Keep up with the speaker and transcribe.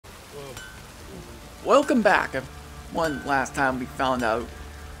Welcome back. One last time we found out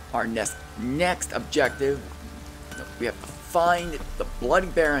our next objective. We have to find the Bloody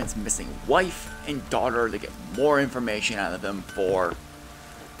Baron's missing wife and daughter to get more information out of them for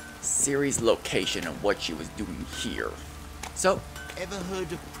Ciri's location and what she was doing here. So, ever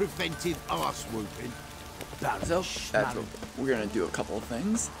heard of preventive arse whooping? that's what we're gonna do. A couple of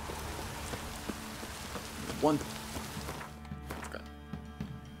things. One,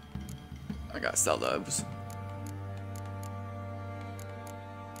 I gotta sell those.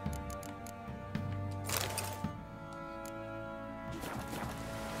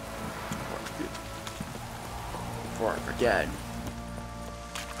 Before I forget.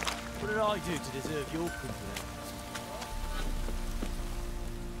 What did I do to deserve your company?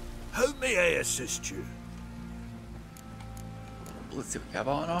 How may I assist you? Let's see what we have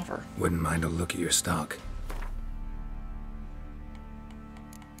on offer. Wouldn't mind a look at your stock.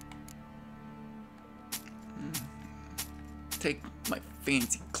 Take my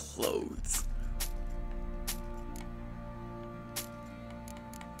fancy clothes.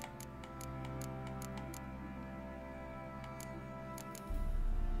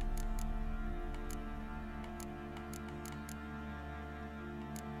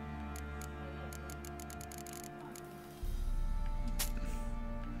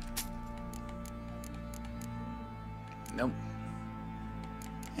 Nope.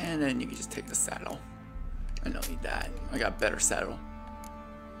 And then you can just take the saddle. I don't need that. I got a better saddle.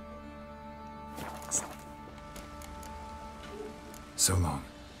 So long.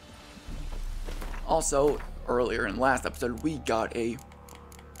 Also, earlier in the last episode, we got a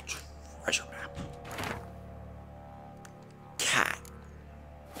treasure map. Cat.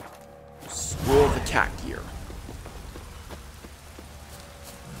 Scroll of the cat gear.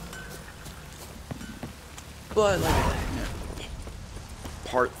 But like,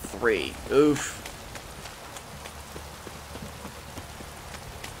 part 3. Oof.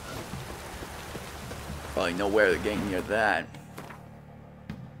 Probably nowhere to get near that.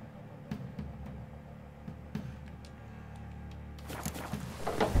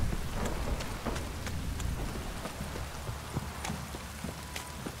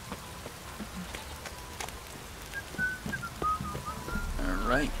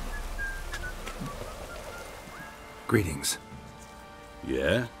 Alright. Greetings.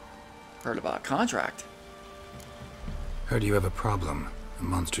 Yeah? Heard about a contract. Heard you have a problem. A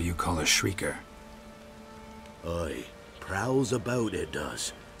monster you call a shrieker. Aye. Prowls about, it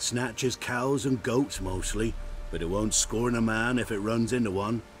does. Snatches cows and goats mostly, but it won't scorn a man if it runs into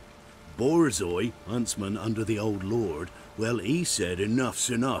one. Borzoi, huntsman under the old lord, well, he said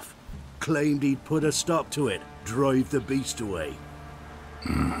enough's enough. Claimed he'd put a stop to it, drive the beast away.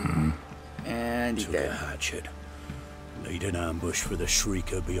 Mm-hmm. And he Took did. a hatchet. Laid an ambush for the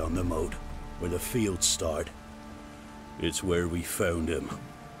shrieker beyond the moat, where the fields start. It's where we found him.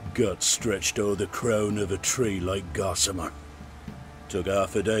 Guts stretched o'er the crown of a tree like gossamer. Took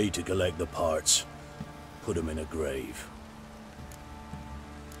half a day to collect the parts. Put him in a grave.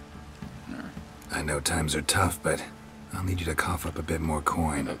 I know times are tough, but I'll need you to cough up a bit more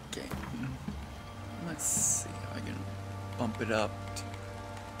coin. Okay. Let's see if I can bump it up.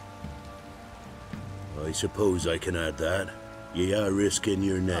 I suppose I can add that. You are risking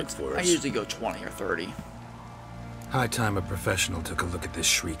your neck for us. I usually go 20 or 30. High time a professional took a look at this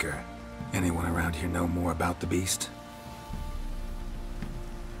shrieker. Anyone around here know more about the beast?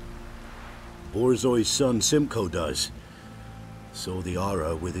 Borzoi's son Simcoe does. Saw the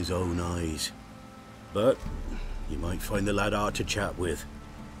aura with his own eyes. But you might find the lad hard to chat with.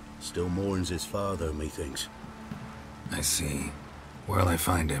 Still mourns his father, methinks. I see. Where'll I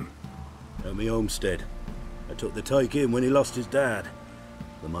find him? At me homestead. I took the tyke in when he lost his dad.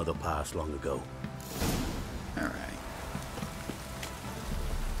 The mother passed long ago. Alright.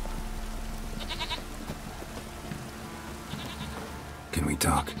 Can we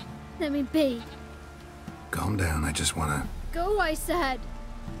talk? Let me be. Calm down, I just wanna... Go, I said.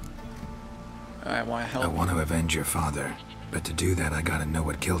 I want to help. I want to avenge your father. But to do that, I gotta know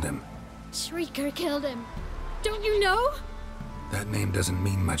what killed him. Shrieker killed him. Don't you know? That name doesn't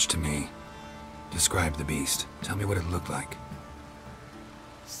mean much to me. Describe the beast. Tell me what it looked like.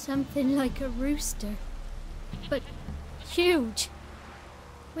 Something like a rooster. But huge.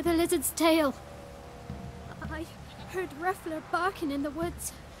 With a lizard's tail. I heard Ruffler barking in the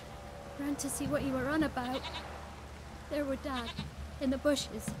woods. Ran to see what you were on about. There were Dad, in the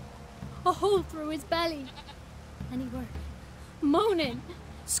bushes. A hole through his belly. And he were moaning,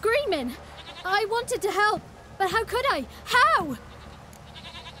 screaming. I wanted to help, but how could I? How?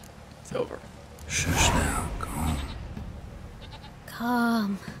 It's over. Shush now, calm.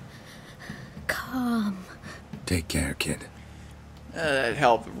 Calm. calm. Take care, kid. That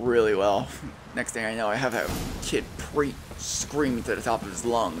helped really well. Next thing I know, I have a kid screaming to the top of his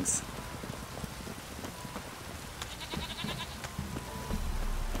lungs.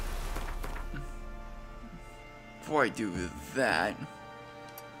 Before I do that,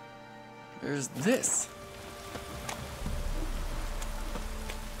 there's this.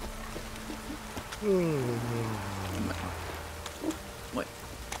 What?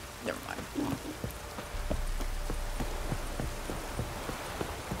 Never mind.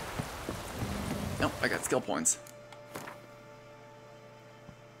 Nope, I got skill points.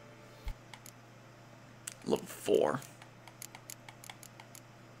 Level 4.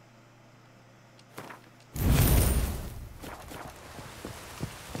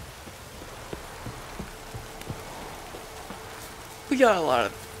 We got a lot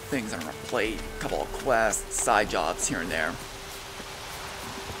of things on our plate, a couple of quests, side jobs here and there.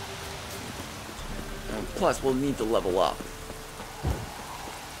 Plus, we'll need to level up.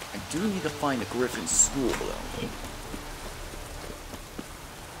 I do need to find the Griffin School, though.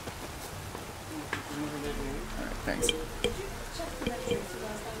 Alright, thanks.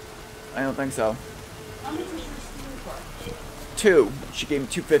 I don't think so. 2. She gave me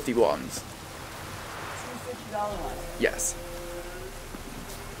 250 ones. Yes.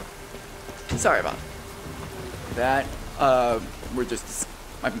 Sorry about that. We're just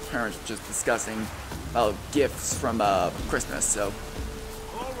my parents were just discussing about gifts from Christmas. So.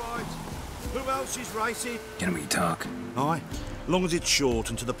 All right. Who else is racing? Can we talk? Aye. Long as it's short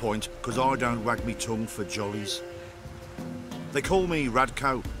and to the point, 'cause I don't wag me tongue for jollies. They call me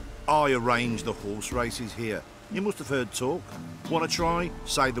Radko. I arrange the horse races here. You must have heard talk. Want to try?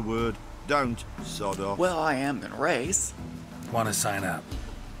 Say the word. Don't. Sod off. Well, I am gonna race. Want to sign up?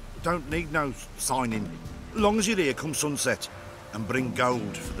 Don't need no signing. Long as you're here come sunset. And bring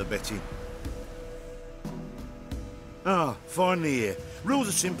gold for the betting. Ah, finally here. Rules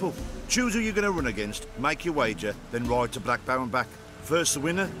are simple. Choose who you're going to run against, make your wager, then ride to Blackbow and back. First the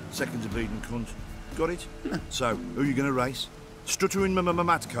winner, second's a bleeding cunt. Got it? So, who are you going to race? Stuttering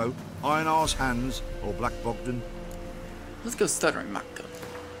Matko, Iron Arse Hands, or Black Bogdan? Let's go Stuttering Matko.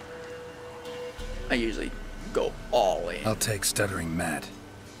 I usually go all in. I'll take Stuttering Matt.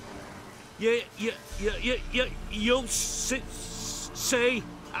 You'll see.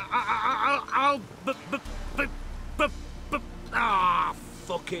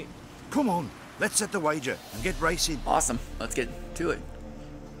 Fuck it. Come on, let's set the wager and get racing. Awesome. Let's get to it.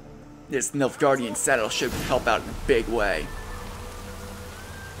 This Nilfgaardian saddle should help out in a big way.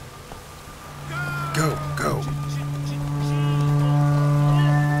 Go, go.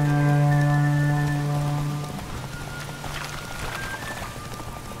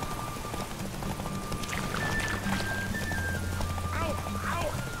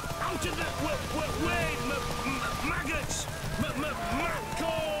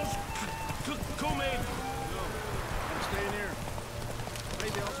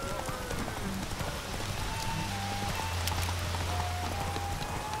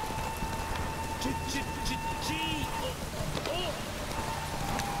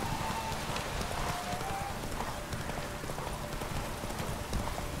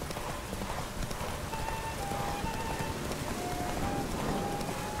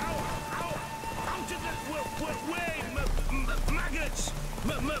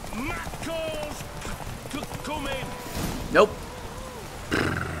 Nope.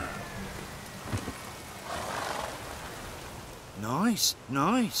 Nice,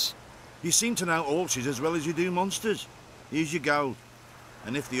 nice. You seem to know horses as well as you do monsters. Here's your gold.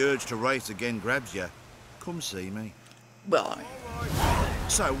 And if the urge to race again grabs you, come see me. Well,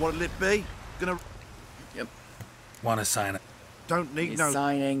 So, what'll it be? Gonna... Yep. Want to sign up? Don't need He's no...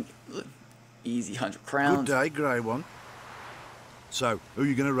 signing. Easy 100 crowns. Good day, grey one. So, who are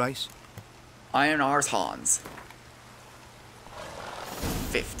you gonna race? Iron Arse Hans.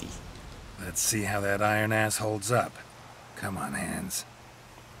 50. Let's see how that iron ass holds up. Come on, Hands.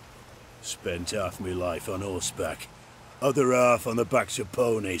 Spent half my life on horseback. Other half on the backs of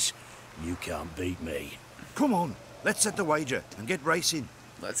ponies. You can't beat me. Come on, let's set the wager and get racing.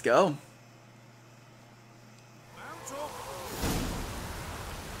 Let's go.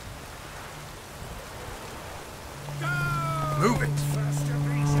 Move it.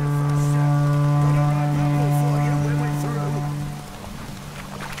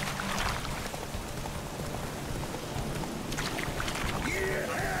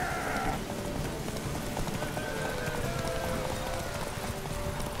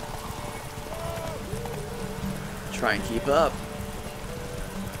 Try and keep up.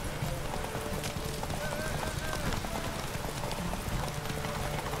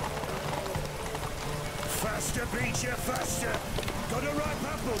 Faster beats you faster. Got a ripe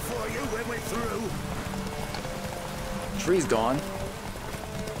apple for you when we're through. Tree's gone.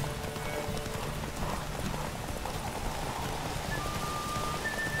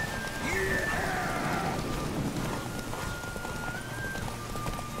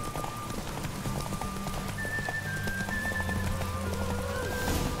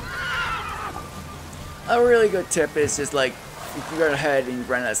 A really good tip is just like, if you go ahead and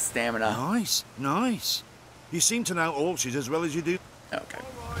run out of stamina. Nice, nice. You seem to know horses as well as you do. Okay.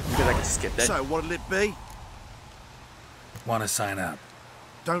 Because I can skip that. So, what'll it be? Want to sign up?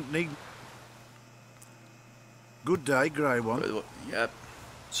 Don't need... Good day, grey one. Yep.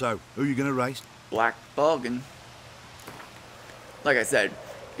 So, who are you going to race? Black bug, and like I said,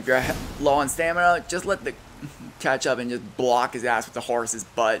 if you're low on stamina, just let the catch up and just block his ass with the horse's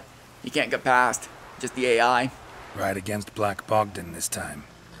butt. You can't get past. Just the AI. Ride against Black Bogdan this time.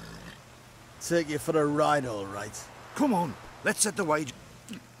 Take you for a ride, all right. Come on, let's set the wage.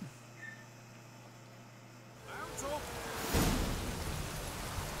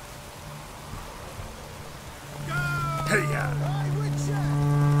 Hey-ya!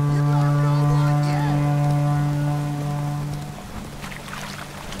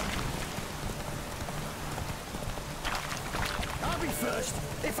 I'll be first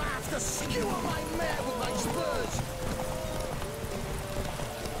if I have to skewer my mare with my spurs.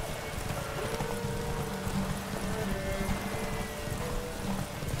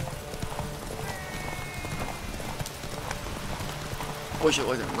 Wish it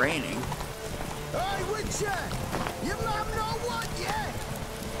wasn't raining. Hey, Witcher! You have no one yet!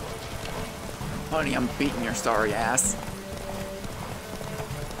 Honey, I'm beating your sorry ass.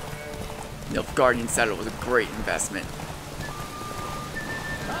 Nilfgaardian said it was a great investment.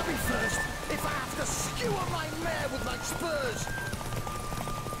 I'll be first if I have to skewer my mare with my spurs.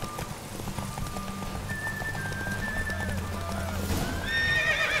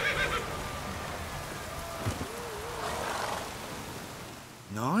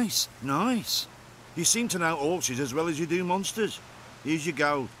 Nice, nice. You seem to know horses as well as you do monsters. Here's your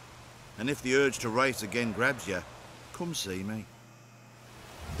gold. And if the urge to race again grabs you, come see me.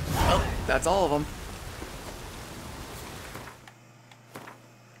 Well, that's all of them.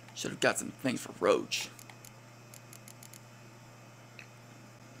 Should have got some things for Roach.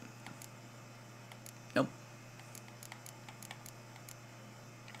 Nope.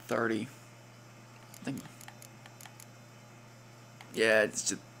 30. I think. Yeah, it's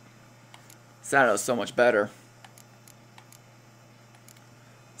just Shadow's so much better.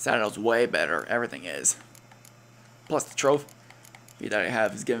 Shadow's way better. Everything is. Plus the trophy that I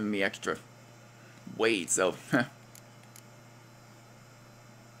have is giving me extra weight, so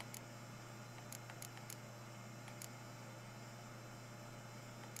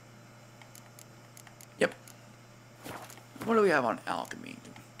yep. What do we have on alchemy?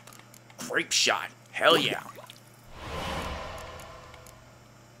 Grape shot. Hell yeah.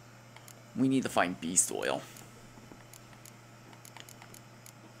 We need to find beast oil.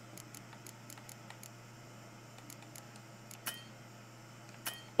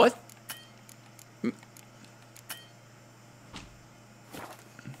 What?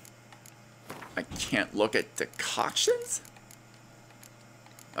 I can't look at decoctions?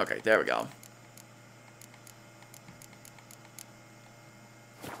 Okay, there we go.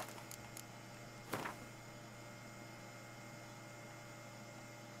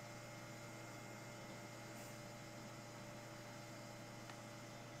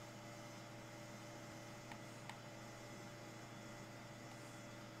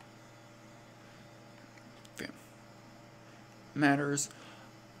 Matters.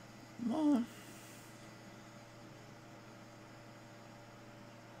 Well,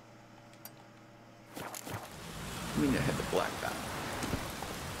 we need to hit the black bat.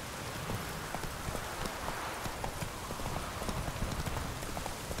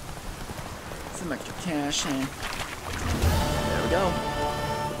 Some extra cash and there we go.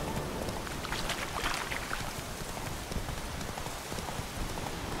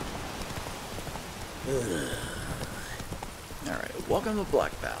 Alright, welcome to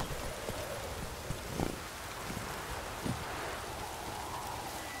Black Val.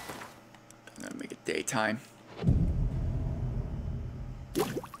 I'm gonna make it daytime.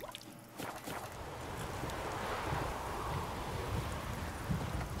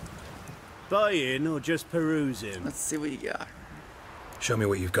 Buying or just perusing? Let's see what you got. Show me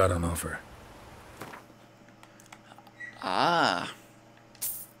what you've got on offer. Ah.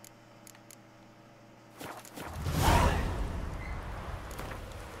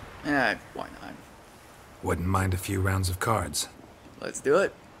 Eh, why not? Wouldn't mind a few rounds of cards. Let's do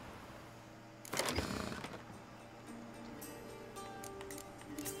it.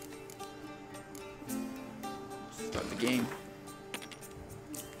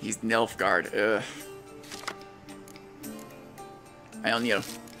 Nilfgaard. Ugh. I don't need 'em.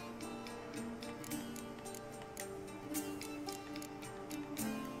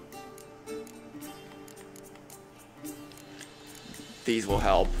 These will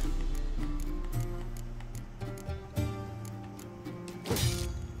help.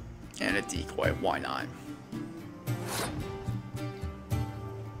 And a decoy, why not?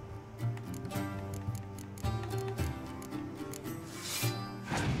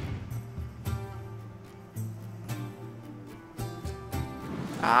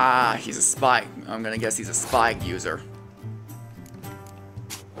 Ah, he's a spy. I'm gonna guess he's a spy user.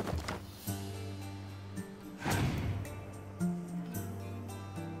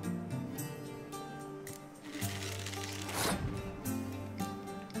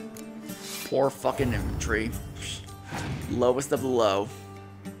 Poor fucking infantry. Lowest of the low.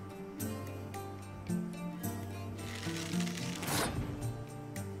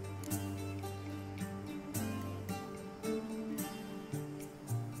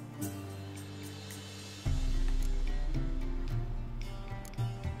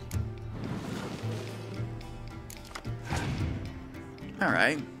 All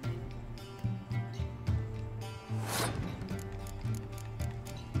right.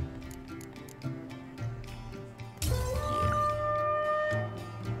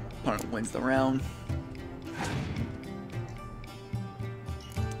 Opponent wins the round.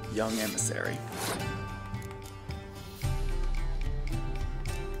 Young emissary.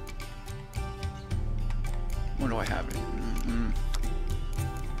 What do I have?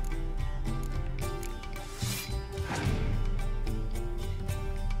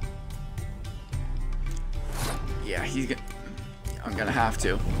 Yeah, he's gonna. I'm gonna have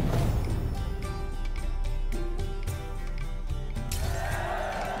to.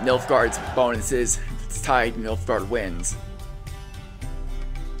 Nilfgaard's bonuses. If it's tied, Nilfgaard wins.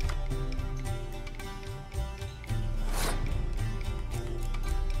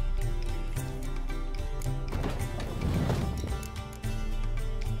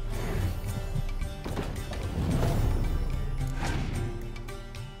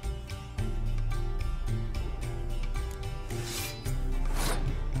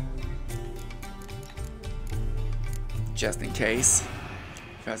 Just in case.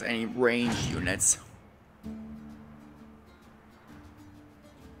 If it has any ranged units.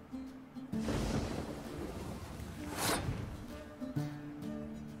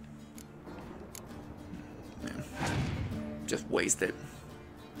 Yeah. Just waste it.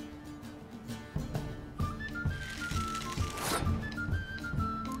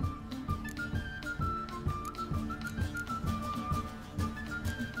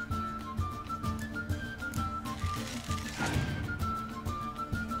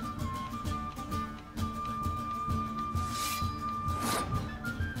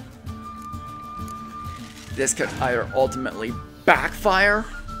 This could either ultimately backfire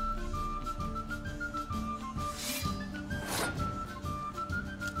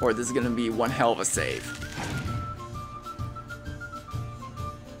or this is going to be one hell of a save.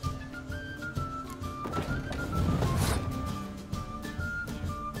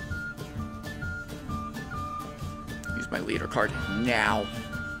 Use my leader card now.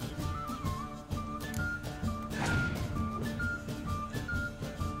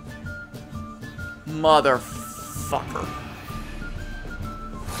 Motherfucker.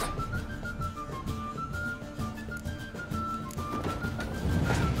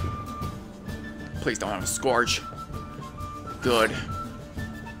 Please don't have a Scourge. Good.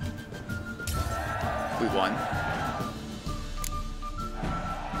 We won.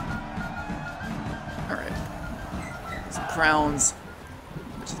 Alright. Some crowns.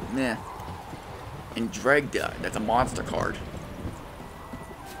 Which is meh. And Dregda. That's a monster card.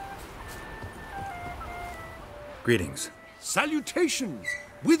 Greetings. Salutations!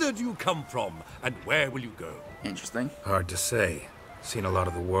 Whither do you come from, and where will you go? Interesting. Hard to say. Seen a lot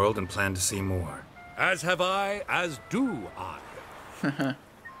of the world and plan to see more. As have I, as do I.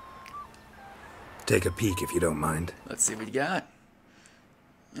 Take a peek if you don't mind. Let's see what you got.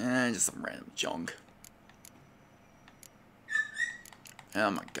 And just some random junk. Oh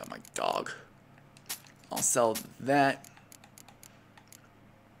my god, my dog. I'll sell that.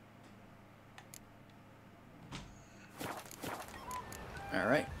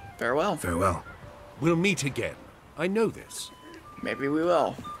 Alright, farewell. Farewell. We'll meet again. I know this. Maybe we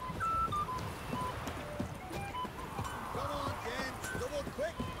will.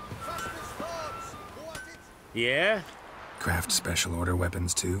 Yeah? Craft special order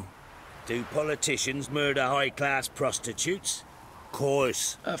weapons too? Do politicians murder high-class prostitutes?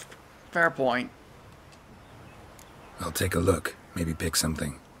 Course. Fair point. I'll take a look. Maybe pick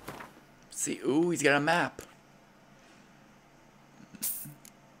something. see. Ooh, he's got a map.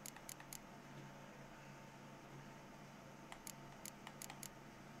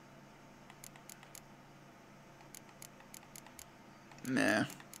 Nah.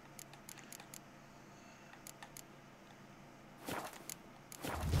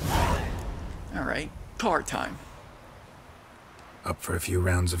 Alright, card time. Up for a few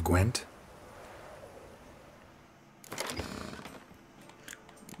rounds of Gwent?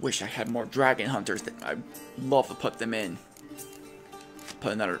 Wish I had more dragon hunters. I'd love to put them in.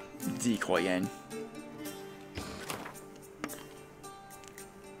 Put another decoy in.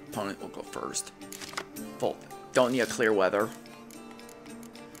 Opponent will go first. Full. Don't need a clear weather.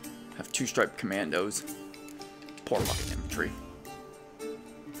 Have 2 striped commandos. Poor fucking infantry.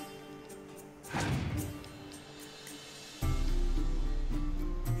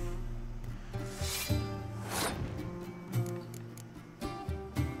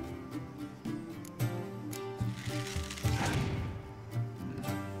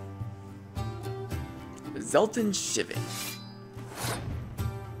 Zelton Shivan.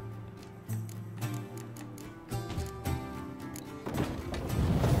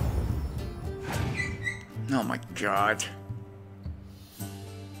 Oh my god.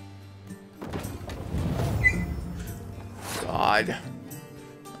 God.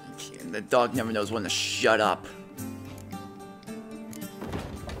 The dog never knows when to shut up.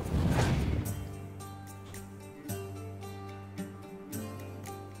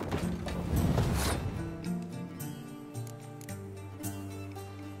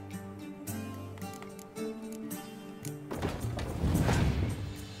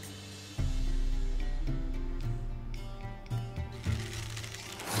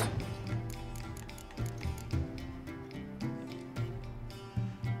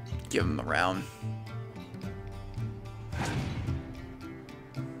 Give him a round.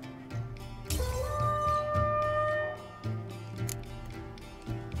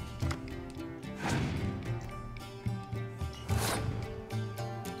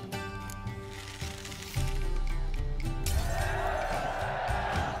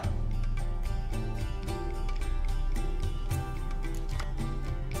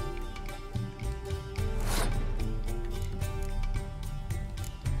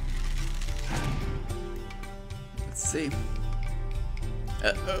 See.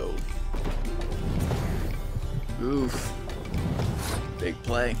 Uh-oh. Oof. Big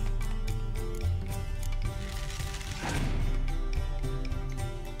play.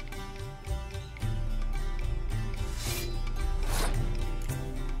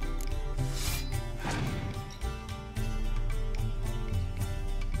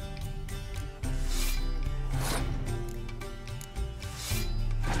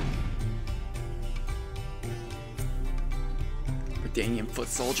 Danian foot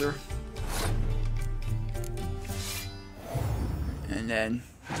soldier. And then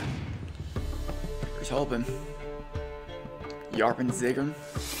here's hoping. Yarpen Ziggun.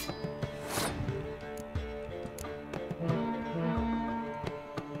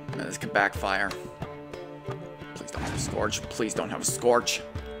 This could backfire. Please don't have a Scorch. Please don't have a Scorch.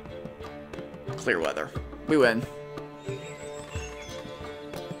 Clear weather. We win.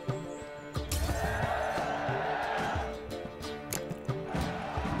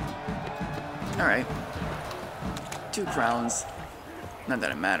 Alright. 2 crowns. Not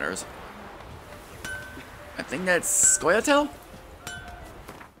that it matters. I think that's Scoia'tael?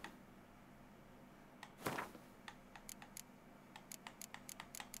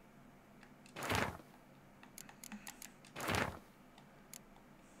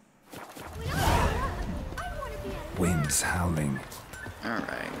 Winds howling.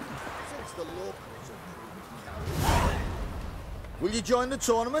 Alright. Will you join the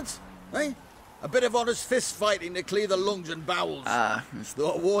tournament? Eh? A bit of honest fist fighting to clear the lungs and bowels.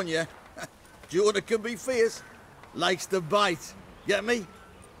 Thought I'd warn you. Jordan can be fierce. Likes to bite. Get me?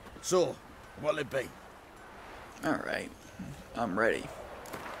 So, what'll it be? Alright. I'm ready.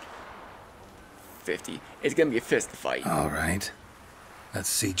 50. It's gonna be a fist fight. Alright. Let's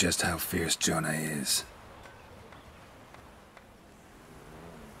see just how fierce Jonah is.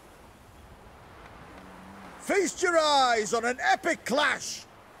 Feast your eyes on an epic clash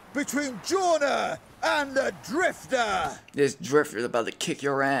between Jonah and the Drifter. This Drifter's about to kick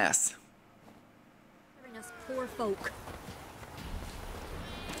your ass. Us poor folk.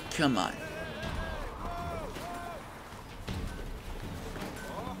 Come on.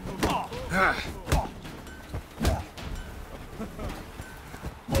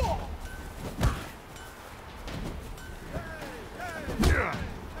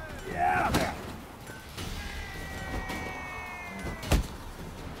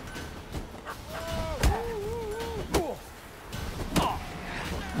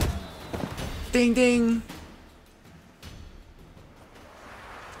 Ding ding.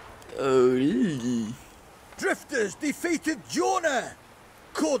 Oh. Drifters defeated Jonah!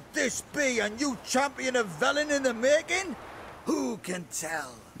 Could this be a new champion of Velen in the making? Who can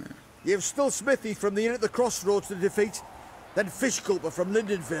tell? You've still Smithy from the inn at the crossroads to defeat, then Fish Gulper from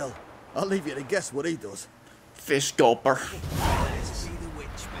Lindenville. I'll leave you to guess what he does. Fish Gulper. Let's see the witch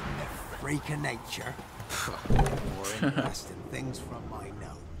with the freak of nature. More interesting things from my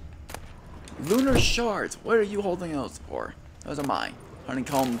note. Lunar shards. What are you holding those for? Those are mine.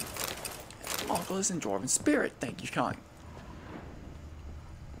 Honeycomb, Oculus, and Dwarven Spirit. Thank you, kind.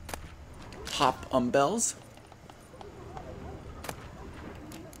 Hop umbells.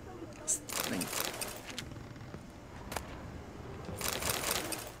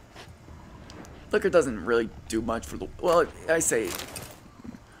 Liquor doesn't really do much for the... Well, I say...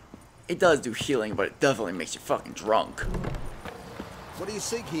 It does do healing, but it definitely makes you fucking drunk. What do you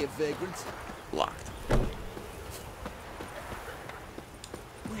seek here, vagrant? Locked.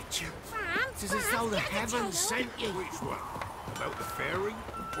 Witcher, it's as though the heavens sent you. Which one? About the fairy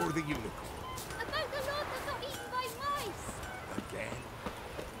or the unicorn? About the lord that's not eaten by mice. Again?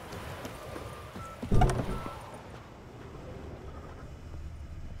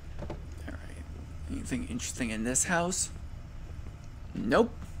 Alright. Anything interesting in this house?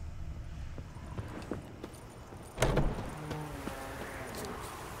 Nope.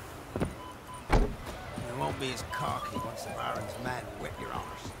 You won't be as cocky once the Baron's men whip your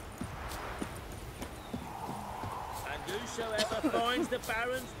arse. And whosoever finds the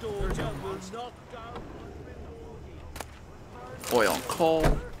Baron's daughter will not go. Oil and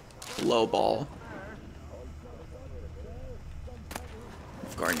coal. Low ball.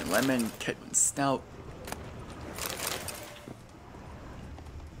 Garden lemon. Kedwin stout.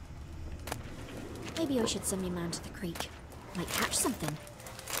 Maybe I should send me man to the creek. Might catch something.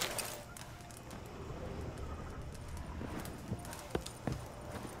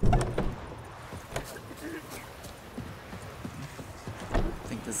 I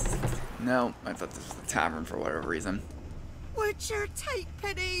think this is... No, I thought this was the tavern for whatever reason. Witcher, take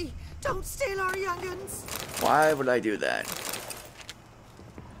pity. Don't steal our young'uns. Why would I do that?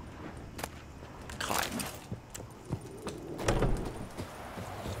 Cotton.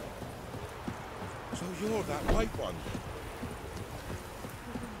 So you're that white one?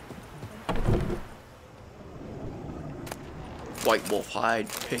 White wolf hide,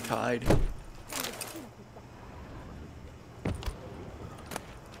 pig hide.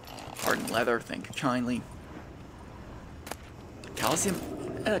 Hardened leather, thank you kindly. Calcium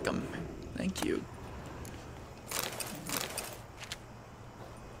edicum, thank you.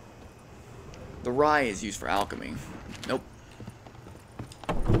 The rye is used for alchemy. Nope.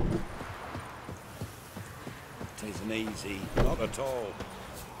 Tasn't easy. Not at all.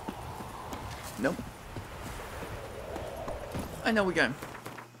 Nope. I know we got...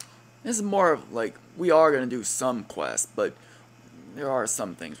 This is more of like, we are going to do some quests, but there are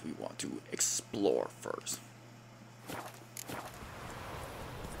some things we want to explore first.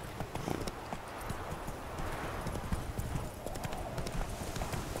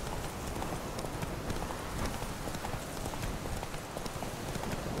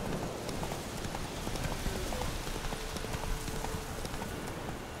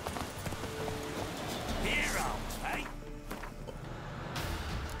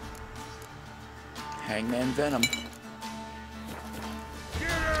 Hangman Venom. Get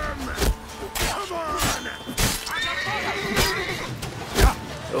him! Come on!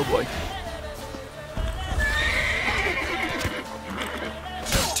 Oh boy.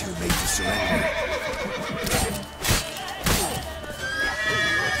 Too late to surrender.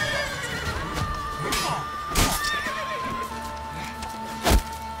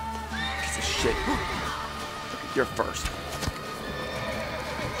 Piece of shit. You're first.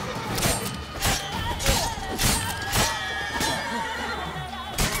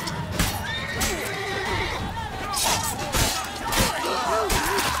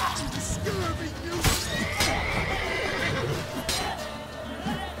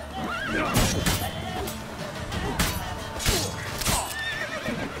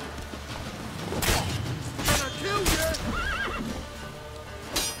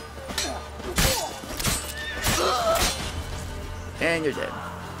 And you're dead.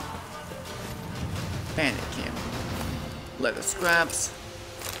 Bandit camp. Leather scraps.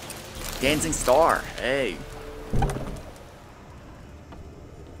 Dancing star. Hey.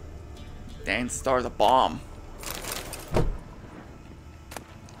 Dancing star's a bomb.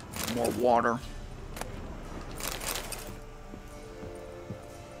 More water.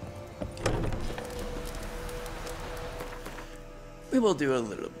 We will do a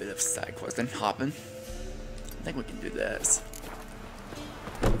little bit of side quest and hopping. I think we can do this.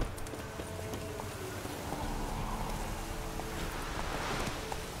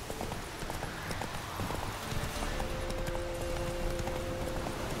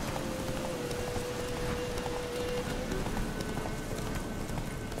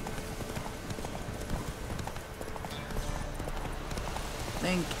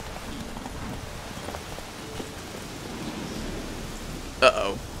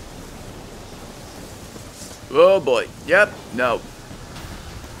 Uh-oh. Oh boy. Yep. No.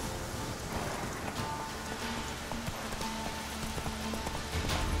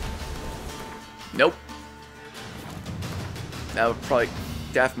 Nope. That would probably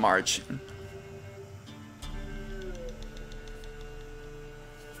death march.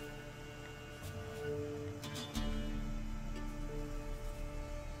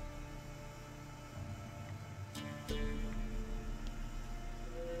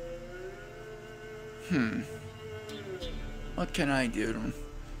 What can I do?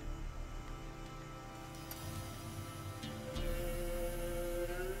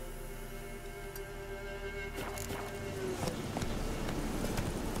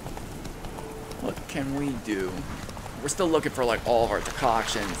 What can we do? We're still looking for like all of our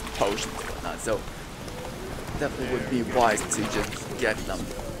decoctions and potions and whatnot, so definitely would be wise to just get them.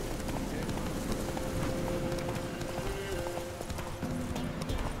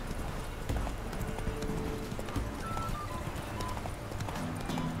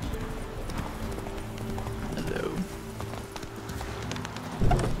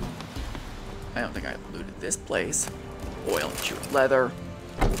 I don't think I looted this place. Oil and chewed leather.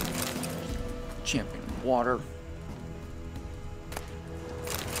 Champion water.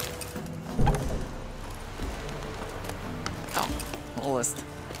 Oh, whole list.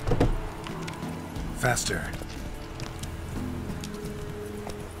 Faster.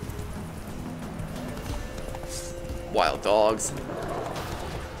 Wild dogs.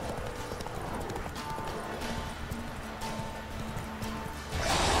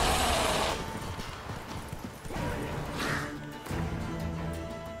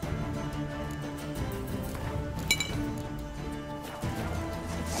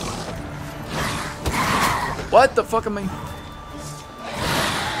 What the fuck am I?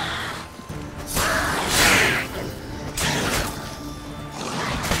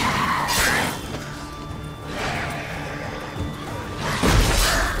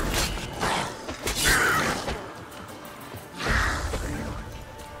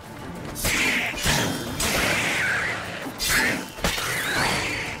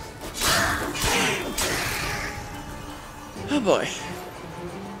 Oh boy.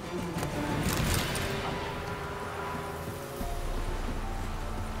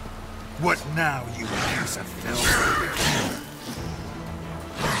 What now, you piece of filth?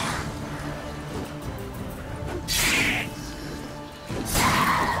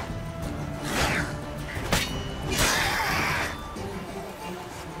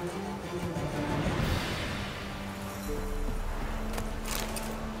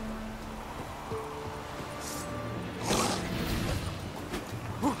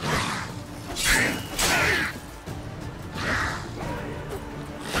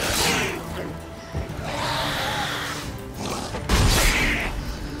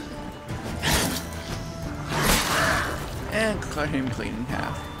 And cut him clean in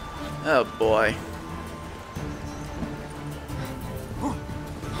half. Oh boy.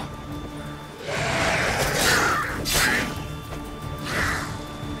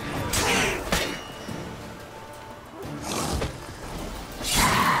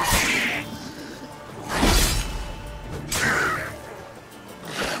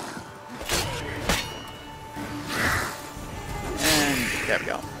 And there we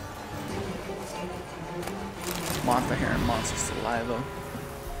go. Monster hair and monster saliva.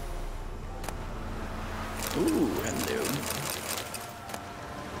 Ooh, hello.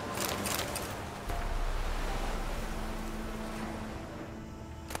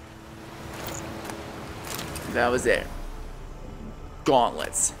 That was it.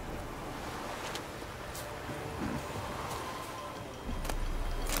 Gauntlets.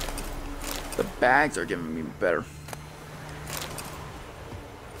 The bags are giving me better.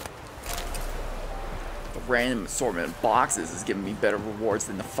 The random assortment of boxes is giving me better rewards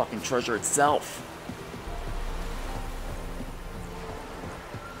than the fucking treasure itself.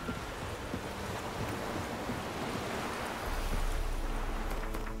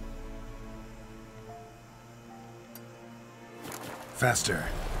 Faster.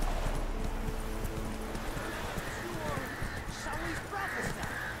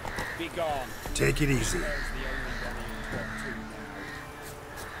 Be gone. Take it easy. There's the only one who's got two now.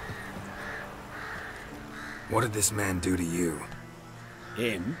 What did this man do to you?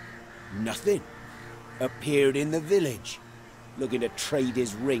 Him? Nothing. Appeared in the village, looking to trade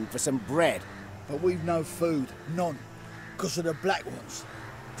his ring for some bread. But we've no food, none, because of the Black Ones.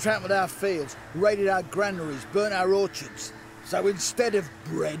 Trampled our fields, raided our granaries, burnt our orchards. So instead of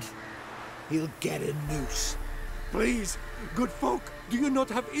bread, he'll get a noose. Please, good folk, do you not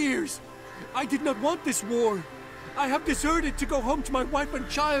have ears? I did not want this war. I have deserted to go home to my wife and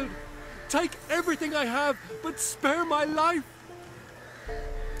child. Take everything I have, but spare my life.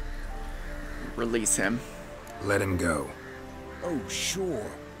 Release him. Let him go. Oh, sure.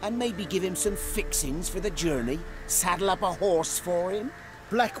 And maybe give him some fixings for the journey. Saddle up a horse for him.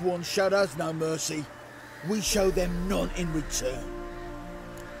 Black Ones showed us no mercy. We show them none in return.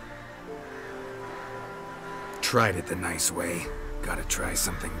 Tried it the nice way. Gotta try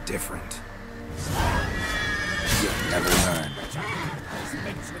something different. You'll never learn.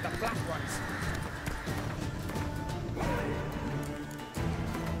 Mix with the Black Ones.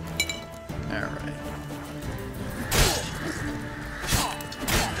 Alright.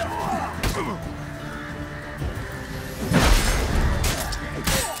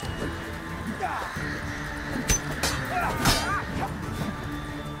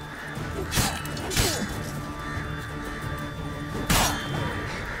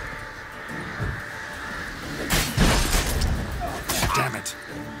 Damn it.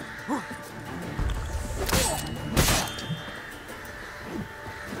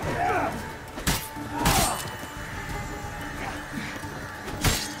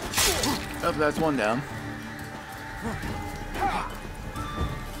 Oh, that's one down.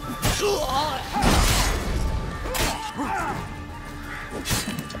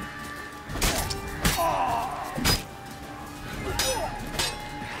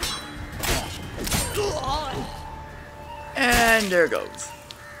 And there goes.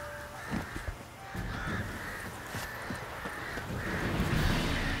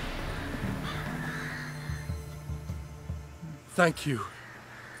 Thank you.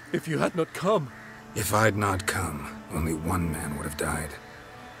 If you had not come... If I'd not come, only one man would have died.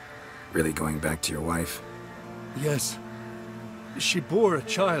 Really going back to your wife? Yes. She bore a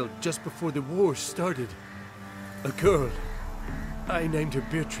child just before the war started. A girl. I named her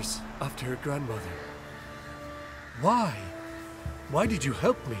Beatrice, after her grandmother. Why? Why did you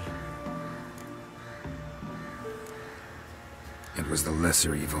help me? It was the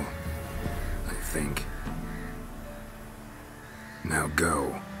lesser evil, I think. Now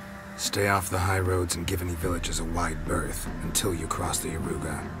go. Stay off the high roads and give any villages a wide berth until you cross the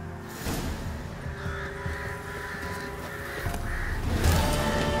Aruga.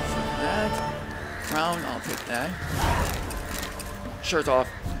 That crown, I'll take that. Shirts off.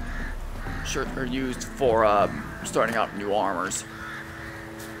 Shirts are used for starting out new armors.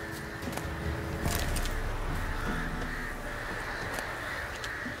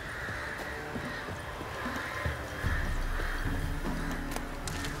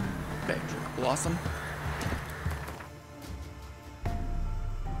 Okay, Blossom.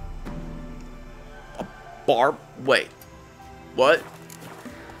 A barb? Wait. What?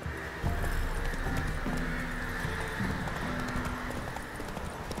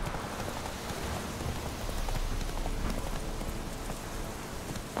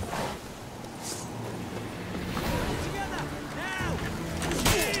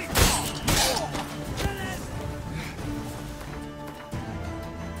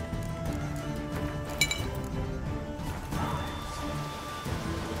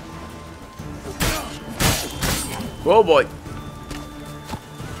 Oh boy.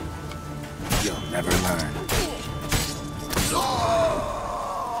 You'll never learn.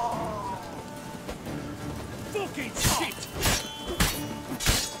 Fucking shit!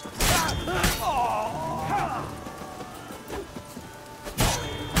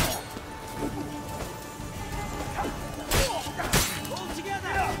 All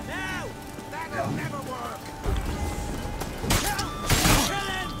together! Now! That'll never work!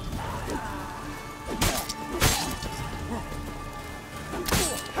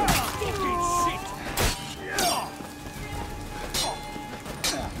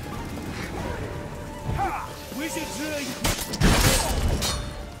 Wizardry!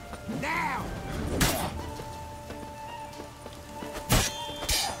 Now!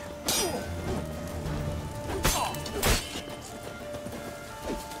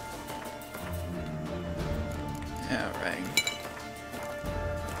 Alright.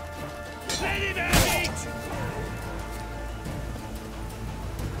 Let him have it!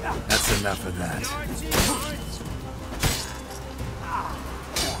 That's enough of that.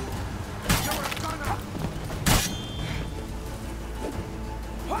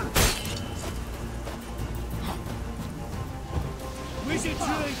 Easy,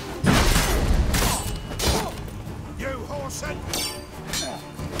 Ciri! You horsehead!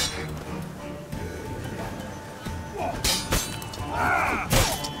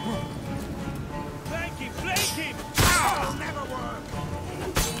 Flank him! Flank him! That'll never work!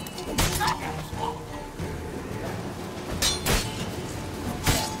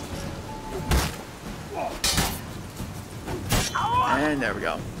 And there we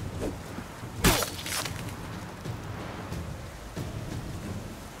go.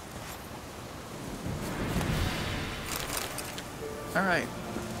 All right.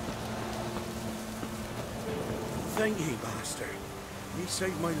 Thank ye, master. Ye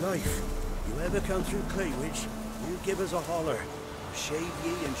saved my life. You ever come through Claywich, you give us a holler. Shave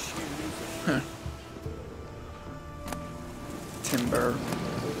ye and shear ye for free. Timber.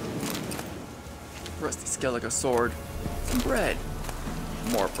 Rusty skeleton sword. Some bread.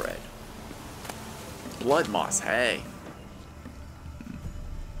 More bread. Blood moss, hey.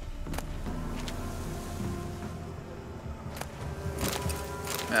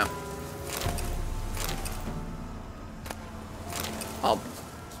 Yeah.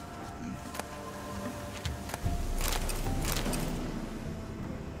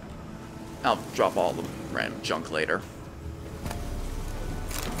 I'll drop all the random junk later.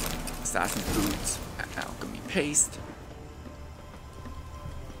 Assassin boots, alchemy paste.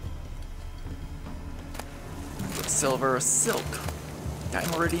 Silver, silk.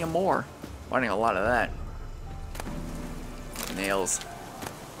 Diamond iridium ore. Finding a lot of that. Nails.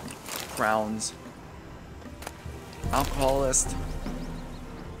 Crowns. Alcoholist.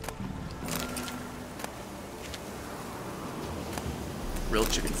 Real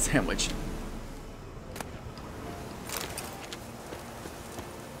chicken sandwich.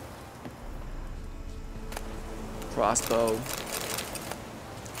 Crossbow.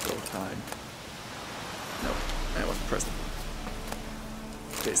 Bow tie. Nope, that wasn't present.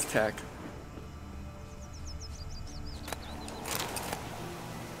 Fist tech.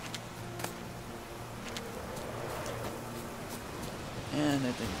 And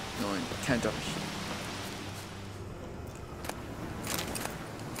I think going tent up here.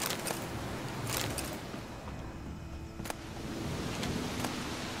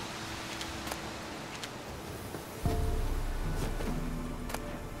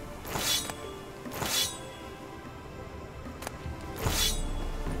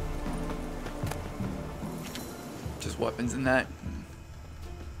 Weapons in that.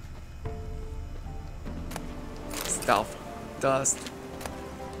 Stealth. Dust.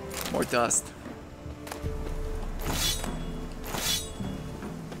 More dust.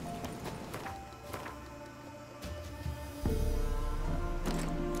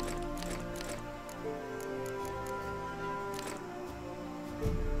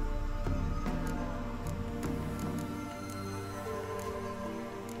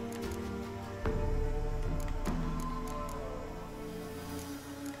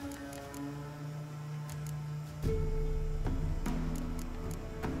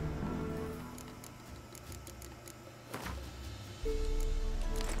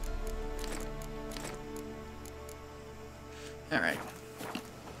 All right.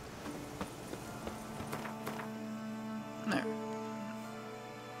 There.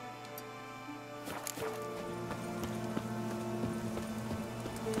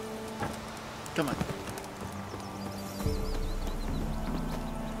 Come on.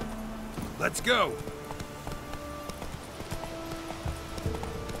 Let's go!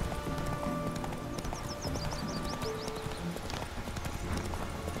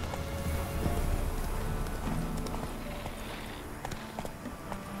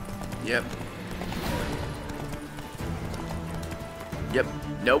 Yep. Yep.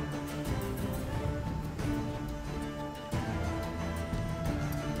 Nope.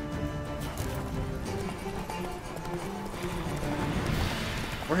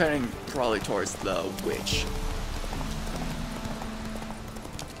 We're heading probably towards the witch.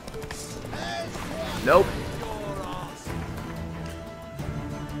 Nope.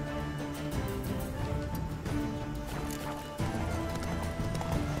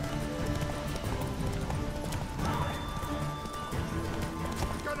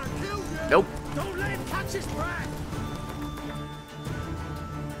 Nope. Don't let him catch his breath!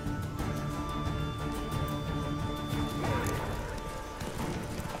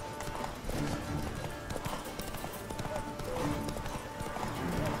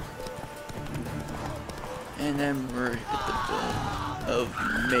 And then we're at the dome of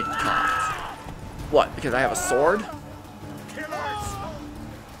Midscope. What? Because I have a sword?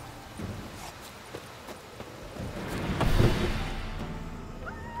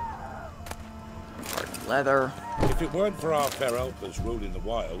 leather. If it weren't for our fair helpers ruling the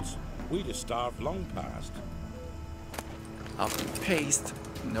wilds, we'd have starved long past. Copy paste.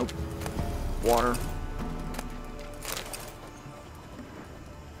 Nope. Water.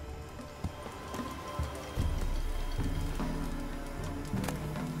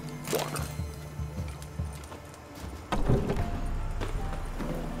 Water.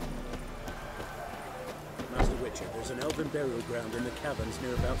 Master Witcher, there's an elven burial ground in the caverns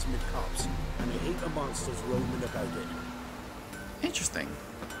nearabouts Midscope, and I hate the monsters roaming about it. Interesting.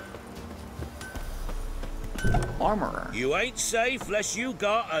 Armorer. You ain't safe less you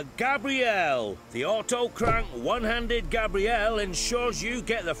got a Gabrielle. The auto-crank one-handed Gabrielle ensures you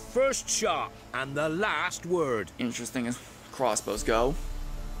get the first shot and the last word. Interesting as crossbows go.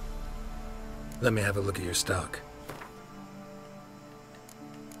 Let me have a look at your stock.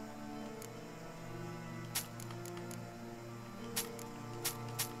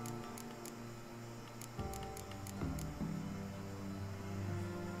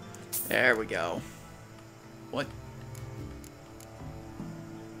 There we go. What?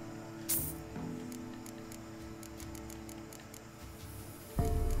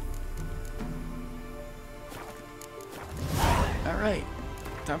 Alright.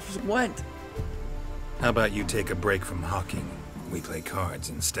 Time for some Gwent. How about you take a break from hawking? We play cards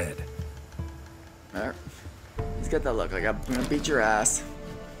instead. Alright. He's got that look like I'm gonna beat your ass.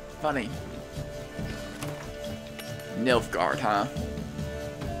 Funny. Nilfgaard, huh?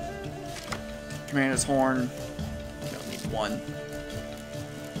 Commander's Horn. Don't need one.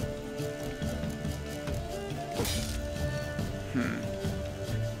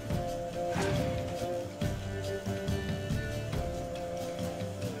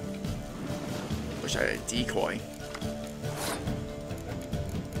 Wish I had a decoy.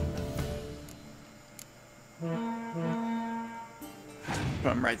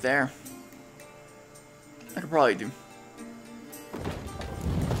 Put him right there. I could probably do.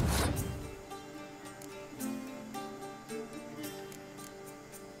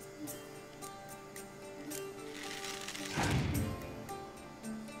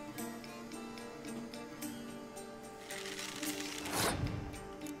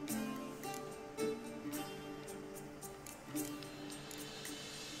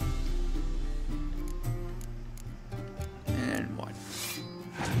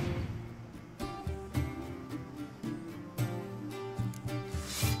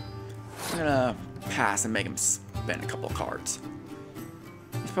 I'm gonna pass and make him spend a couple of cards.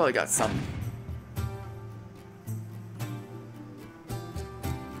 He's probably got some.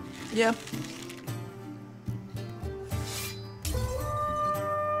 Yeah.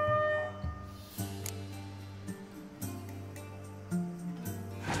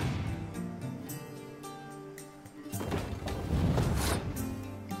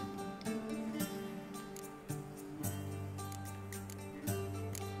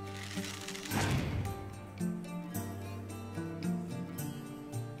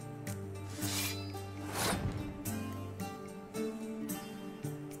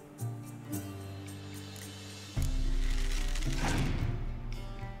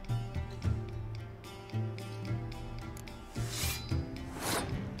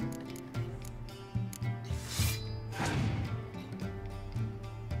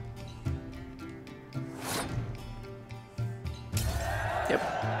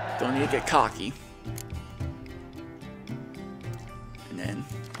 Yep. Don't need to get cocky. And then...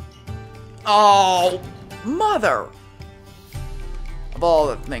 Oh! Mother! Of all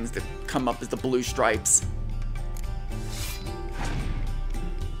the things that come up as the blue stripes.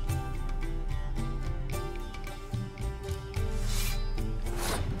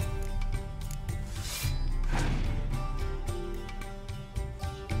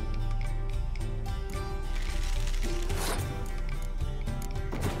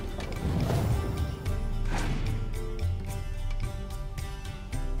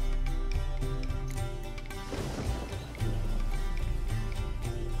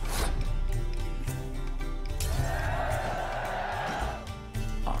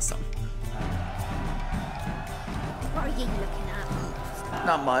 Awesome. What are you looking at?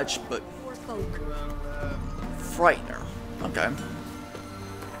 Not much, but Poor folk. Frightener. Okay.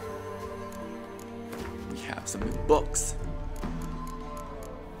 We have some new books.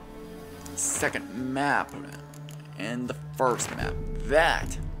 Second map. And the first map.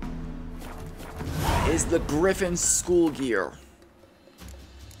 That is the Griffin School Gear.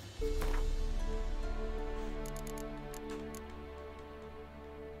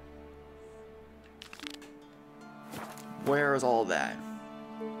 Where is all that?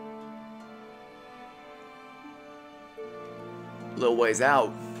 A little ways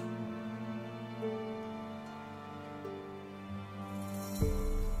out.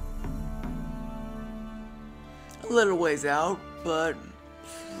 little ways out, but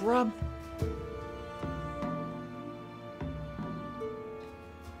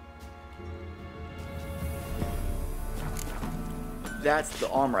that's the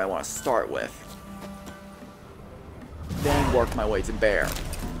armor I want to start with. Then work my way to bear.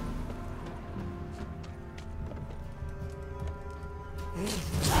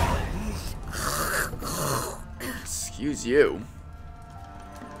 Excuse you.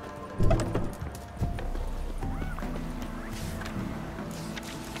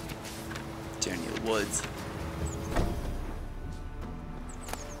 Journey of the woods.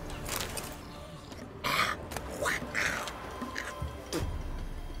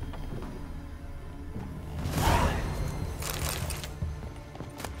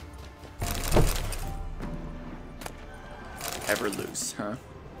 Ever loose, huh?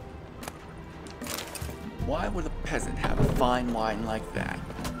 Why would a peasant have a fine wine like that?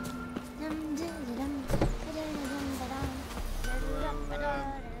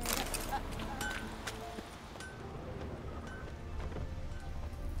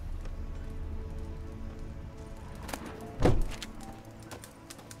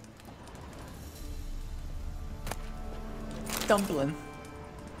 Dumpling.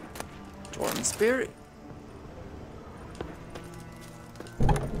 Dwarven spirit.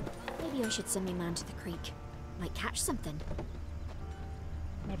 Maybe I should send my man to the creek. Might catch something.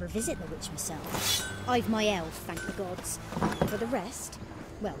 Never visit the witch myself. I've my elf, thank the gods. For the rest,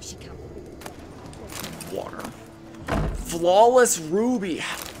 well, she can't. Water. Flawless ruby.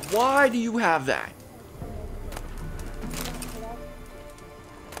 Why do you have that?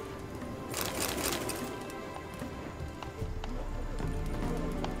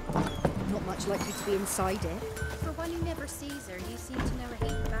 Not much likely to be inside it. For one who never sees her, you seem to know a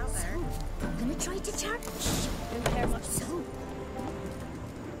heap about her. I'm gonna try to turn. Shh, Don't care much so.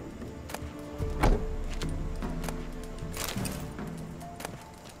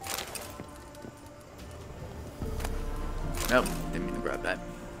 Nope, didn't mean to grab that.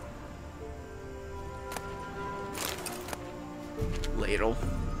 Ladle.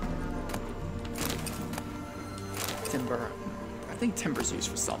 Timber. I think timber's used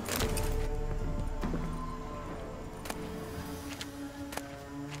for something.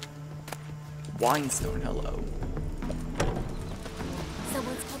 Winestone, hello.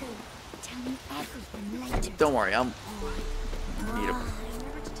 Someone's coming. Tell me everything later. Don't worry, I'm... need a...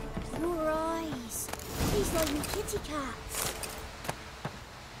 Your eyes. These are your kitty cats.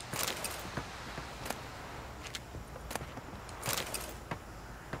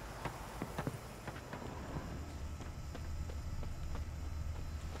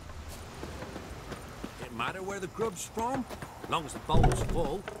 It matter where the grub's from, as long as the bowl's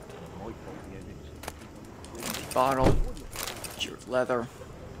full. Bottle. Cured leather.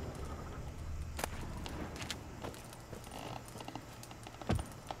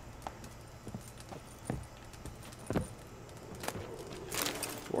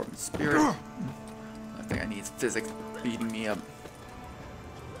 Dwarven spirit. I think I need physics beating me up.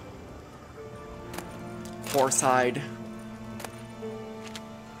 Horsehide.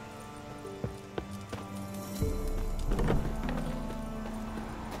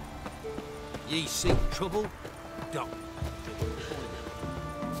 Ye seek trouble? Don't.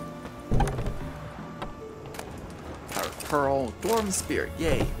 Powered pearl. Dwarven spirit.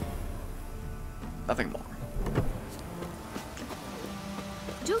 Yay. Nothing more.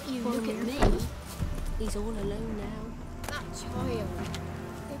 Don't you look at me. He's all alone now. That child.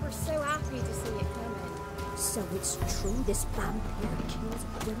 They were so happy to see it coming. So it's true this vampire kills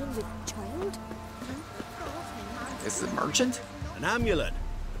women with child? Is it a merchant? An amulet,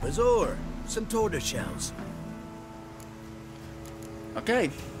 a bazaar, some tortoise shells. Okay.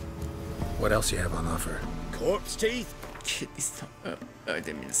 What else you have on offer? Corpse teeth? I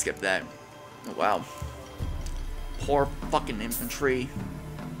didn't mean to skip that. Oh, wow. Poor fucking infantry.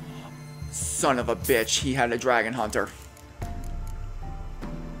 Son of a bitch, he had a dragon hunter.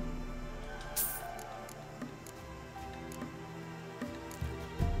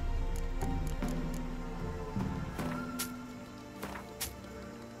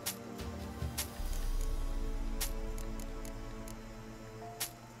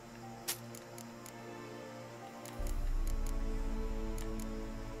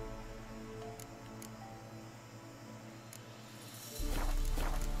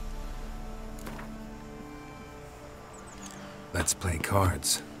 Let's play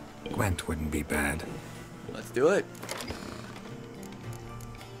cards. Gwent wouldn't be bad. Let's do it.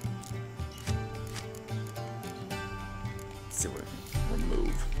 Let's see what we can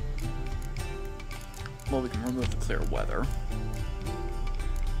remove. Well, we can remove the clear weather.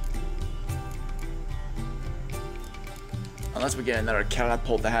 Unless we get another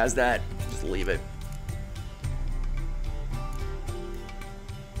catapult that has that, just leave it.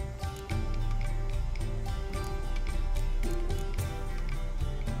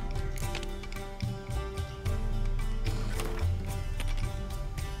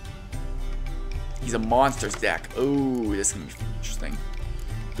 He's a monsters deck. Ooh, this is gonna be interesting.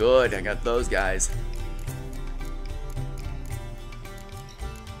 Good, I got those guys.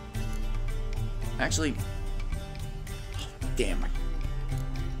 Actually, damn.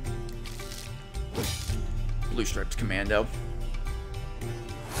 Blue Stripes Commando.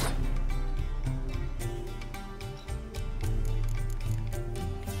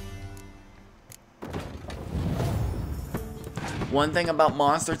 One thing about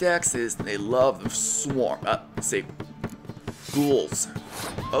monster decks is they love the swarm. Say, ghouls.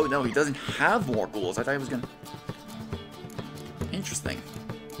 Oh no, he doesn't have more ghouls. I thought he was gonna. Interesting.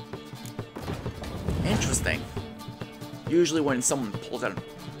 Interesting. Usually when someone pulls out.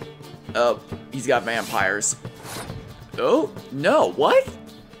 Oh, he's got vampires. Oh no! What?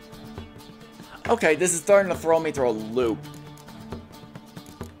 Okay, this is starting to throw me through a loop.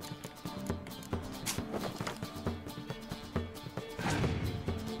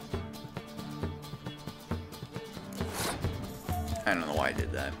 I don't know why I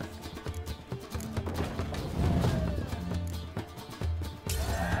did that.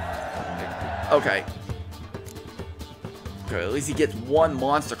 Okay. Okay, at least he gets one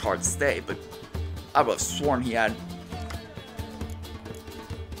monster card to stay, but I would have sworn he had.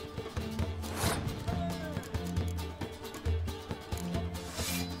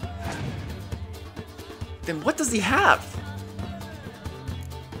 Then what does he have?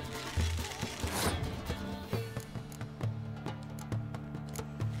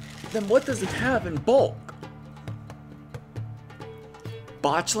 Then what does he have in bulk?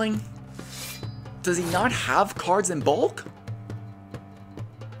 Botchling? Does he not have cards in bulk?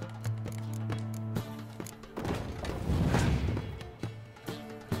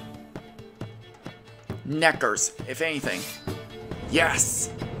 Neckers, if anything. Yes!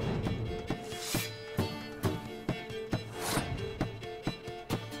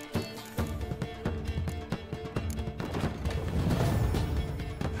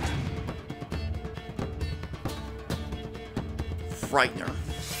 Frightener.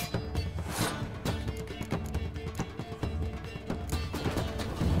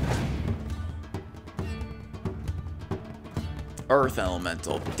 Earth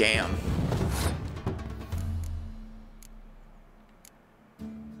Elemental, damn.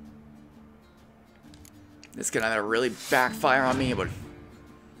 This could either really backfire on me, but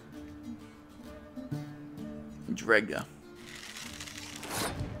Dregda.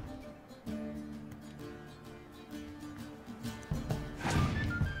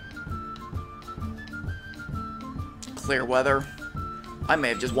 Clear weather. I may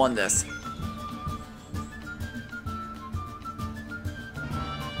have just won this.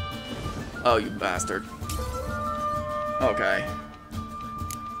 Oh, you bastard. Okay.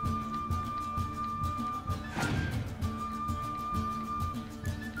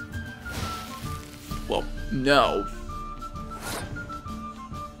 Well, no.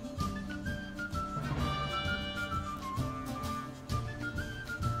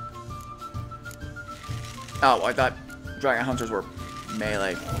 Oh, I thought Dragon Hunters were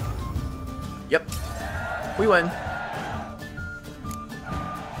melee. Yep. We win.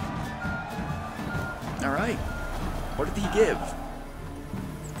 Alright. What did he give?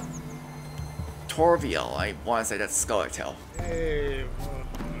 Torviel. I want to say that's Skulltail. Hey,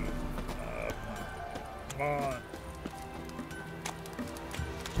 come on.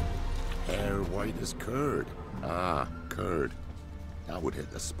 Hair white as curd. Ah, curd. That would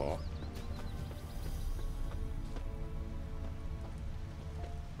hit the spot.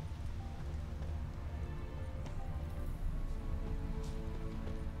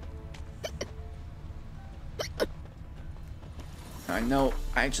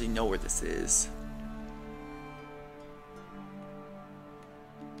 I actually know where this is.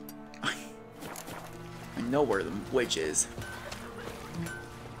 I know where the witch is.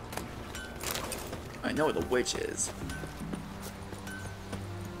 I know where the witch is.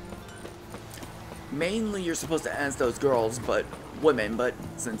 Mainly you're supposed to ask those girls, but women, but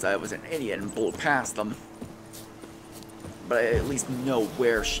since I was an idiot and blew past them. But I at least know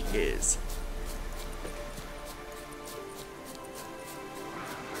where she is.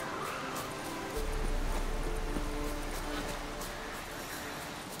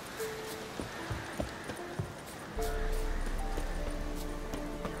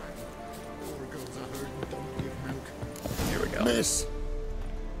 Miss,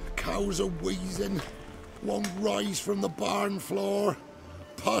 cows are wheezing. won't rise from the barn floor.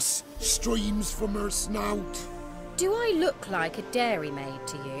 Pus streams from her snout. Do I look like a dairymaid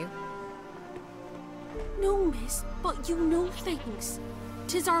to you? No, miss, but you know things.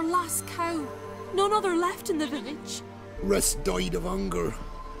 'Tis our last cow. None other left in the village. Rest died of hunger.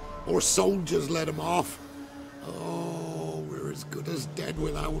 Or soldiers let him off. Oh, we're as good as dead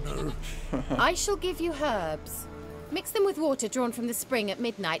without her. I shall give you herbs. Mix them with water drawn from the spring at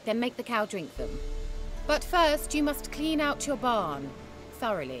midnight, then make the cow drink them. But first, you must clean out your barn.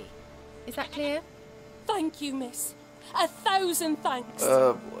 Thoroughly. Is that clear? Thank you, miss. 1,000 thanks.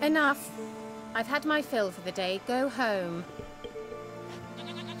 Enough. I've had my fill for the day. Go home.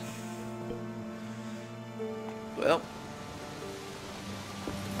 Well.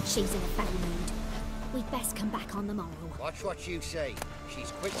 She's in a foul mood. We'd best come back on the morrow. Watch what you say.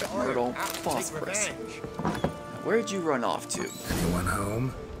 She's quick to Myrtle iron, apt to take phosphorus. revenge. Where'd you run off to? Anyone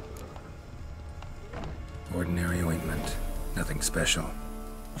home? Ordinary ointment. Nothing special.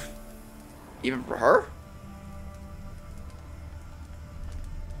 Even for her?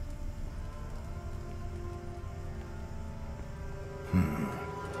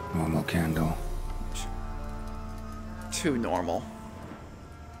 Normal candle. Too normal.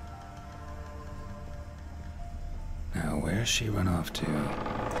 Now, where's she run off to?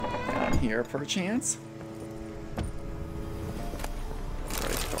 Down here, perchance?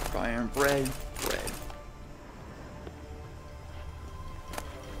 Dark iron, bread.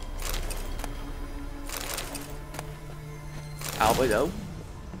 Albedo.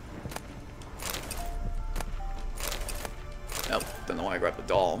 Nope, don't know why I grabbed the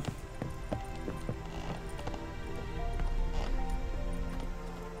doll.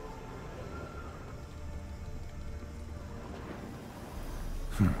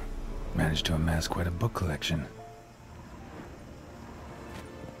 Managed to amass quite a book collection.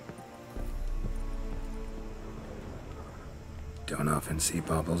 Don't often see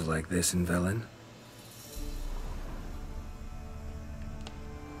baubles like this in Velen.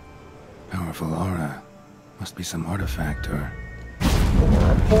 Powerful aura. Must be some artifact or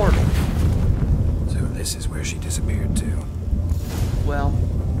a portal. So this is where she disappeared to. Well.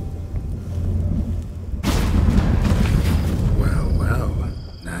 Well.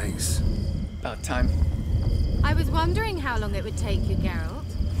 Nice. About time. I was wondering how long it would take you, Geralt.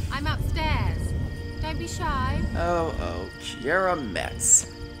 I'm upstairs. Don't be shy. Oh, Keira Metz.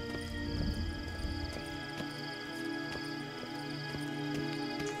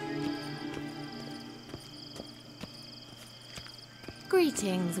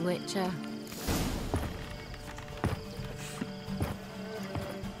 Greetings, Witcher.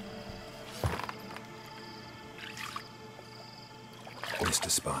 Missed a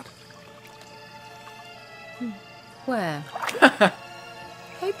spot. Where?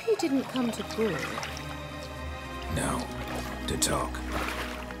 Hope you didn't come to Broad. No. To talk.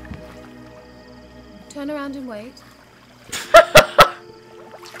 Turn around and wait.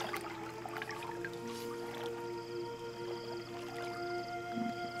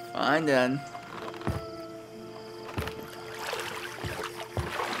 Fine then.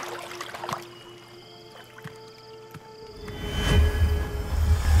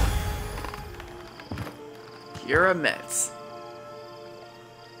 Keira Metz.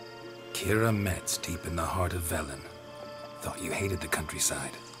 Keira Metz, deep in the heart of Velen. Thought you hated the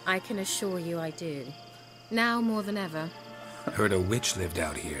countryside. I can assure you I do. Now more than ever. Heard a witch lived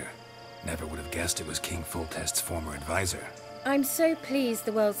out here. Never would have guessed it was King Foltest's former advisor. I'm so pleased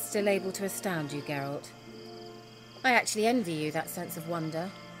the world's still able to astound you, Geralt. I actually envy you that sense of wonder.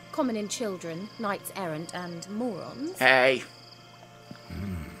 Common in children, knights errant, and morons. Hey.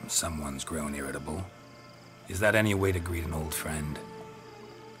 Someone's grown irritable. Is that any way to greet an old friend?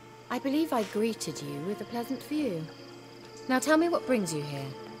 I believe I greeted you with a pleasant view. Now tell me what brings you here.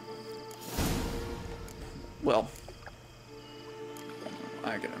 Well,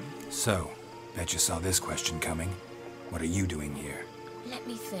 I get him. So, bet you saw this question coming. What are you doing here? Let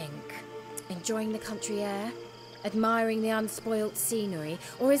me think. Enjoying the country air? Admiring the unspoilt scenery?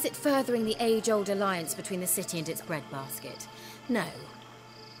 Or is it furthering the age-old alliance between the city and its breadbasket? No.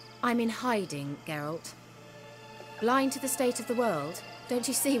 I'm in hiding, Geralt. Blind to the state of the world? Don't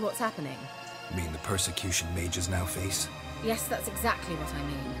you see what's happening? You mean the persecution mages now face? Yes, that's exactly what I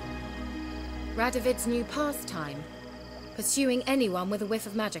mean. Radovid's new pastime. Pursuing anyone with a whiff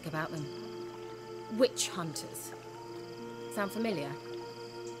of magic about them. Witch hunters. Sound familiar?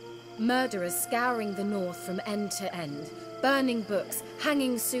 Murderers scouring the north from end to end, burning books,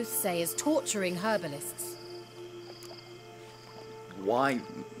 hanging soothsayers, torturing herbalists. Why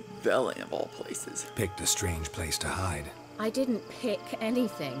Velen of all places? Picked a strange place to hide. I didn't pick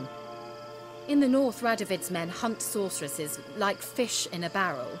anything. In the north, Radovid's men hunt sorceresses like fish in a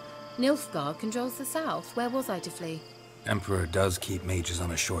barrel. Nilfgaard controls the south. Where was I to flee? Emperor does keep mages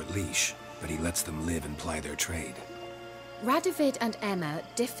on a short leash, but he lets them live and ply their trade. Radovid and Emma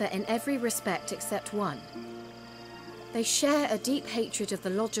differ in every respect except one. They share a deep hatred of the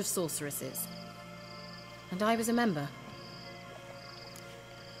Lodge of Sorceresses. And I was a member.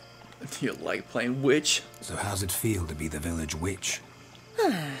 Do you like playing witch? So how's it feel to be the village witch?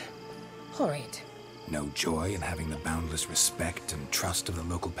 Horrid. No joy in having the boundless respect and trust of the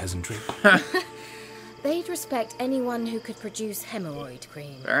local peasantry? They'd respect anyone who could produce hemorrhoid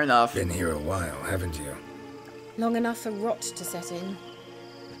cream. Fair enough. Been here a while, haven't you? Long enough for rot to set in.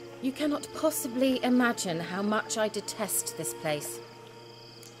 You cannot possibly imagine how much I detest this place.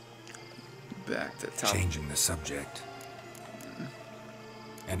 Back to the top. Changing the subject.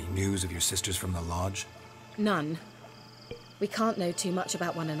 Any news of your sisters from the lodge? None. We can't know too much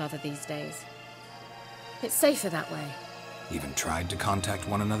about one another these days. It's safer that way. Even tried to contact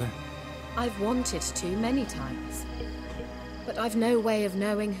one another? I've wanted to many times. But I've no way of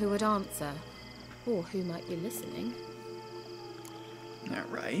knowing who would answer. Or who might be listening.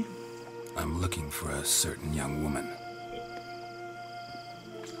 Not right. I'm looking for a certain young woman.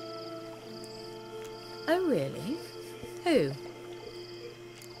 Oh, really? Who?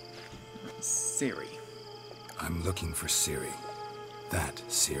 Ciri. I'm looking for Ciri. That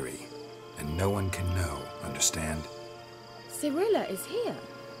Ciri. And no one can know, understand? Cirilla is here.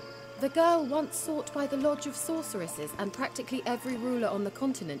 The girl once sought by the Lodge of Sorceresses, and practically every ruler on the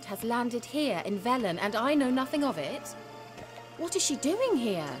continent has landed here in Velen, and I know nothing of it. What is she doing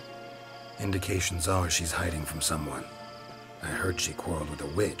here? Indications are she's hiding from someone. I heard she quarreled with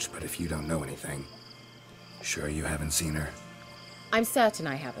a witch, but if you don't know anything, sure you haven't seen her? I'm certain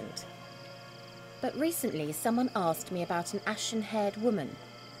I haven't. But recently someone asked me about an ashen-haired woman.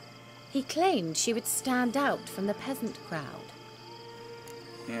 He claimed she would stand out from the peasant crowd.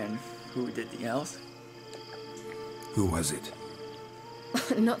 And who did the else? Who was it?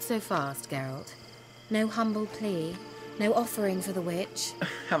 Not so fast, Geralt. No humble plea, no offering for the witch.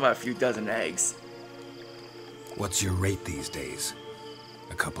 How about a few dozen eggs? What's your rate these days?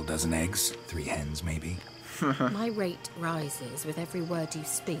 A couple dozen eggs? 3 hens, maybe? My rate rises with every word you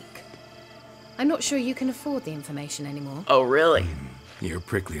speak. I'm not sure you can afford the information anymore. Oh, really? You're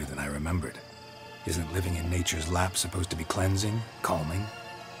pricklier than I remembered. Isn't living in nature's lap supposed to be cleansing, calming?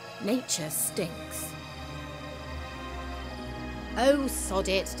 Nature stinks. Oh, sod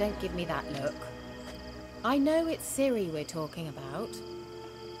it, don't give me that look. I know it's Ciri we're talking about.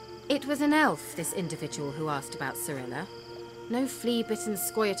 It was an elf, this individual who asked about Cirilla. No flea-bitten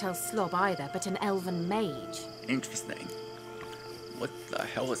Scoia'tael slob either, but an elven mage. Interesting. What the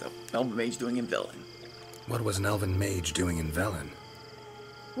hell was an elven mage doing in Velen? What was an elven mage doing in Velen?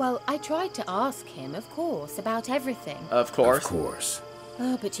 Well, I tried to ask him, of course, about everything. Of course. Of course.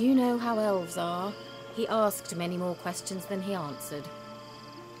 Oh, but you know how elves are. He asked many more questions than he answered.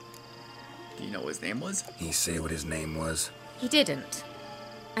 Do you know what his name was? He say what his name was? He didn't.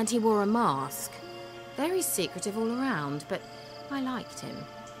 And he wore a mask. Very secretive all around, but I liked him.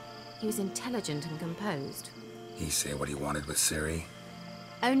 He was intelligent and composed. He say what he wanted with Ciri?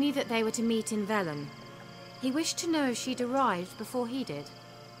 Only that they were to meet in Velen. He wished to know if she'd arrived before he did.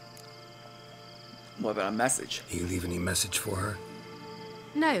 What about a message? He leave any message for her?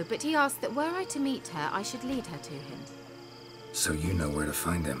 No, but he asked that were I to meet her, I should lead her to him. So you know where to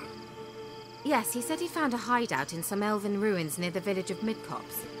find him? Yes, he said he found a hideout in some elven ruins near the village of Midscope.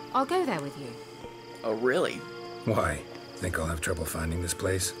 I'll go there with you. Oh, really? Why? Think I'll have trouble finding this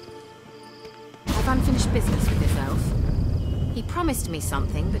place? I've unfinished business with this elf. He promised me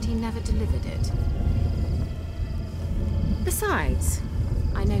something, but he never delivered it. Besides,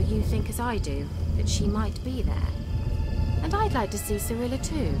 I know you think as I do, that she might be there. And I'd like to see Cirilla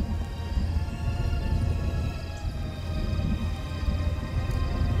too.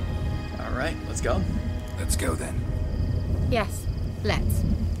 Alright, let's go. Let's go then. Yes, let's.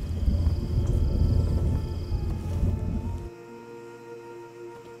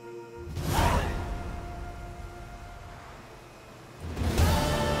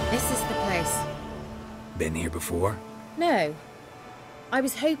 This is the place. Been here before? No. I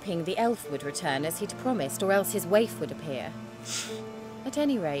was hoping the elf would return as he'd promised, or else his waif would appear. At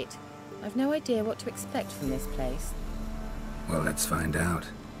any rate, I've no idea what to expect from this place. Well, let's find out.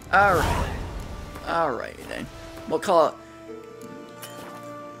 Alright. Alright then. We'll call it...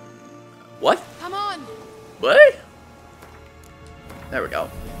 What? Come on! What? There we go.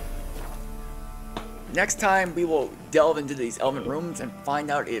 Next time, we will delve into these elven rooms and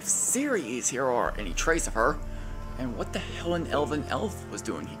find out if Ciri is here or any trace of her. And what the hell an elven elf was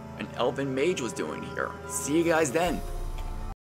doing here? An elven mage was doing here. See you guys then.